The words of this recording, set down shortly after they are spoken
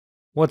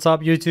What's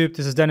up YouTube?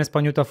 This is Dennis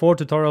Panuta for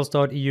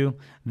tutorialsEU.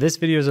 This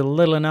video is a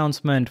little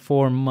announcement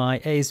for my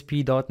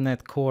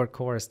ASP.NET Core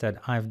course that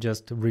I've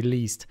just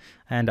released.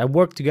 And I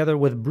worked together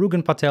with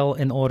Brugan Patel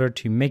in order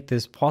to make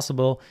this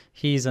possible.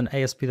 He's an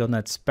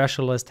ASP.NET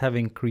specialist,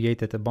 having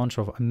created a bunch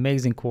of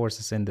amazing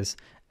courses in this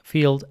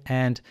field.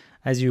 And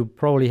as you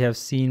probably have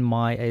seen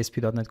my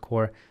ASP.NET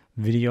Core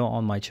video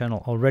on my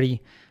channel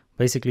already,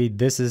 basically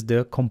this is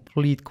the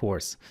complete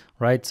course,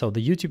 right? So the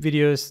YouTube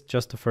video is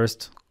just the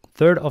first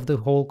third of the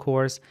whole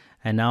course,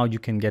 and now you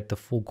can get the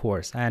full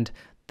course, and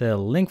the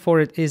link for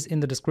it is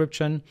in the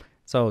description,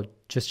 so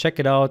just check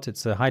it out.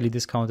 It's a highly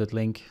discounted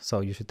link,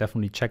 so you should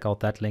definitely check out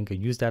that link and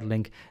use that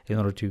link in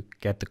order to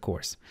get the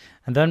course.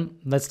 And then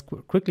let's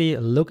quickly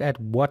look at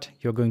what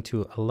you're going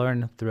to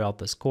learn throughout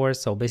this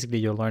course. So basically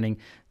you're learning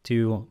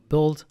to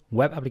build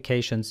web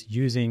applications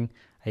using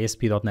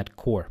ASP.NET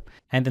Core.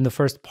 And in the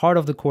first part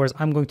of the course,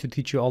 I'm going to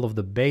teach you all of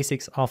the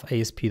basics of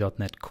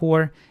ASP.NET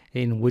Core,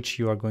 in which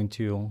you are going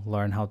to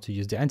learn how to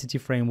use the entity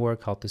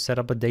framework, how to set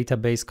up a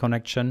database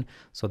connection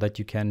so that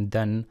you can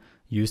then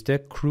use the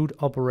CRUD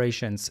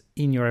operations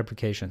in your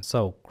application.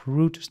 So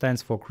CRUD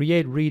stands for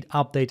create, read,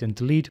 update, and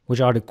delete,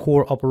 which are the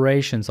core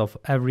operations of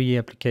every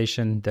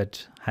application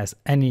that has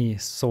any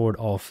sort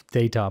of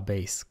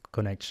database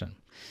connection.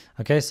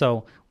 Okay,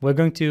 so we're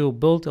going to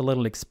build a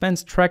little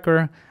expense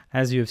tracker,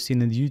 as you've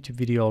seen in the YouTube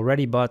video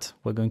already, but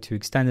we're going to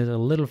extend it a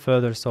little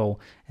further. So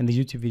in the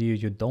YouTube video,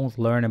 you don't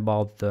learn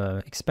about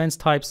the expense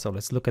types. So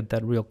let's look at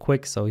that real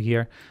quick. So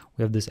here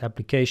we have this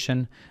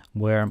application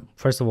where,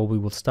 first of all, we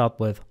will start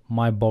with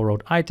my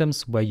borrowed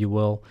items, where you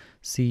will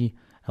see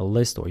a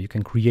list, or you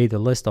can create a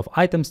list of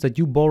items that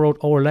you borrowed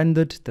or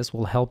lended. This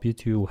will help you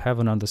to have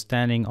an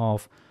understanding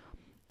of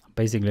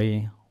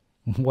basically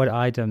what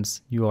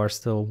items you are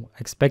still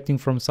expecting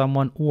from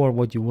someone, or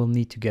what you will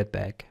need to get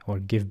back or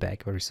give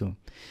back very soon.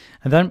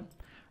 And then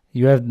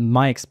you have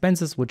my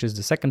expenses, which is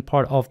the second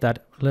part of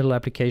that little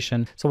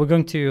application. So we're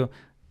going to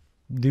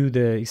do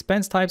the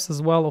expense types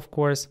as well, of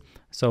course.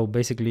 So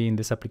basically in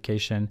this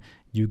application,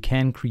 you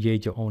can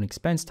create your own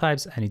expense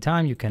types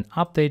anytime. You can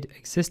update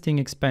existing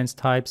expense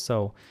types.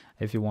 So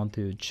if you want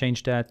to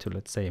change that to,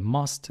 let's say,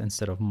 must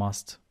instead of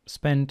must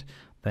spend,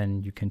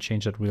 then you can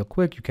change that real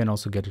quick. You can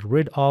also get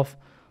rid of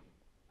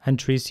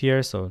entries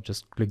here, so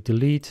just click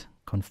delete,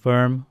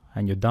 confirm,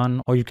 and you're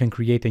done. Or you can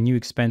create a new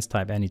expense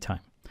type anytime.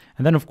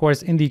 And then of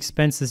course in the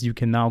expenses, you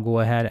can now go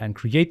ahead and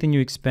create a new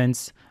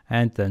expense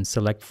and then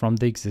select from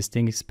the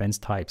existing expense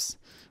types.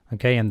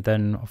 Okay, and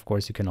then of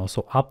course you can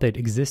also update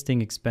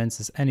existing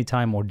expenses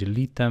anytime or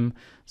delete them.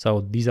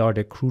 So these are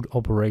the CRUD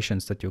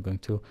operations that you're going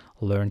to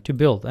learn to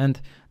build. And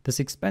this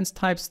expense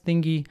types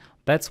thingy,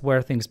 that's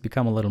where things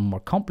become a little more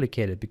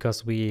complicated,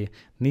 because we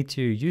need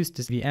to use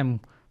this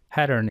VM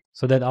pattern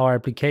so that our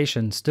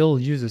application still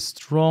uses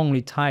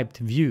strongly typed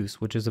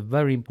views, which is a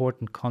very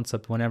important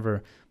concept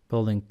whenever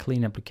building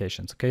clean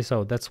applications. Okay,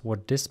 so that's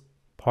what this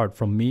part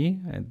from me,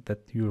 and that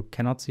you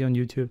cannot see on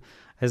YouTube,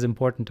 is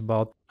important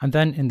about. And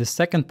then in the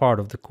second part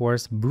of the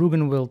course,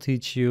 Brugan will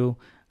teach you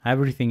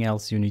everything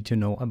else you need to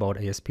know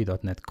about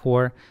ASP.NET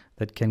Core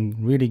that can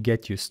really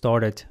get you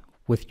started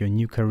with your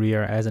new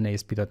career as an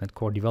ASP.NET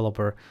Core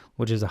developer,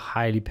 which is a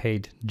highly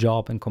paid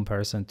job in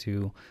comparison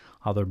to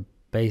other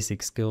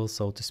basic skills,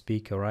 so to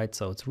speak. All right,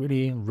 so it's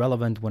really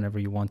relevant whenever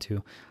you want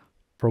to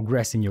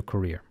progress in your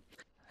career.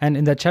 And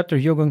in that chapter,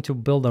 you're going to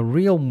build a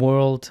real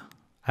world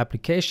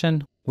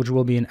application, which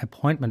will be an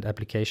appointment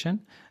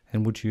application,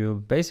 in which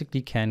you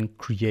basically can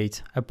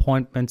create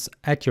appointments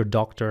at your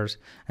doctor's,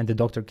 and the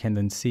doctor can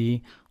then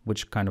see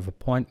which kind of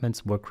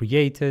appointments were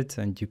created,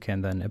 and you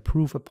can then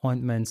approve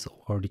appointments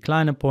or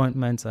decline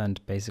appointments,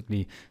 and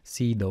basically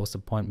see those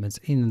appointments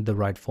in the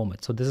right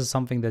format. So this is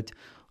something that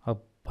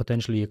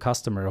potentially a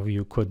customer of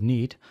you could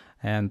need,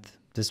 and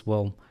this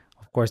will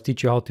of course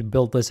teach you how to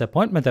build this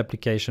appointment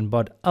application,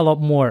 but a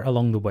lot more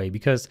along the way,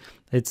 because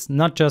it's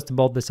not just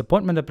about this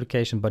appointment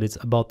application, but it's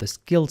about the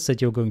skills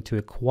that you're going to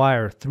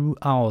acquire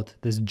throughout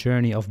this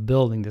journey of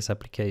building this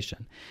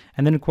application.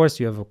 And then of course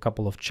you have a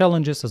couple of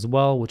challenges as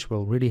well, which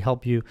will really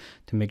help you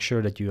to make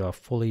sure that you are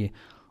fully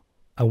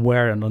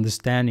aware and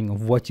understanding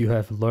of what you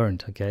have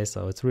learned. Okay,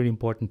 so it's really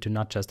important to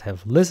not just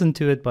have listened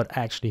to it, but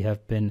actually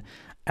have been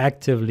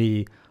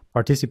actively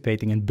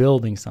participating and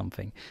building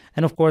something.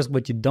 And of course,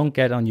 what you don't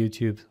get on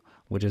YouTube,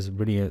 which is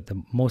really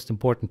the most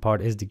important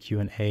part, is the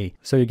Q&A.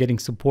 So you're getting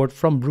support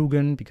from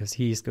Brugan, because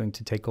he is going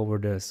to take over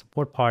the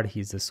support part.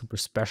 He's a super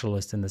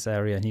specialist in this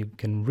area, and he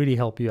can really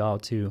help you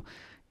out to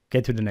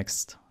get to the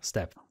next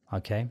step.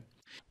 Okay.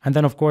 And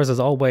then of course, as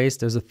always,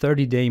 there's a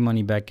 30-day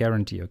money back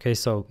guarantee. Okay,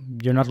 so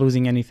you're not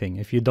losing anything.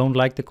 If you don't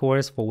like the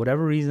course for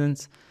whatever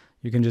reasons,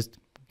 you can just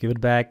give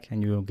it back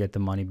and you will get the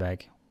money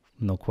back.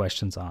 No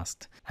questions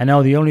asked. And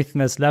now the only thing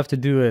that's left to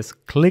do is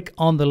click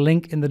on the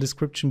link in the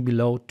description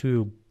below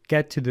to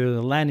get to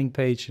the landing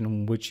page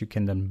in which you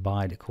can then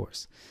buy the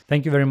course.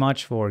 Thank you very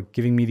much for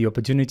giving me the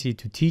opportunity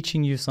to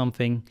teaching you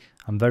something.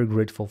 I'm very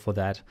grateful for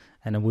that.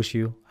 And I wish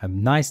you a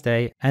nice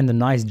day and a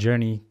nice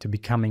journey to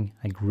becoming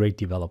a great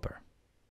developer.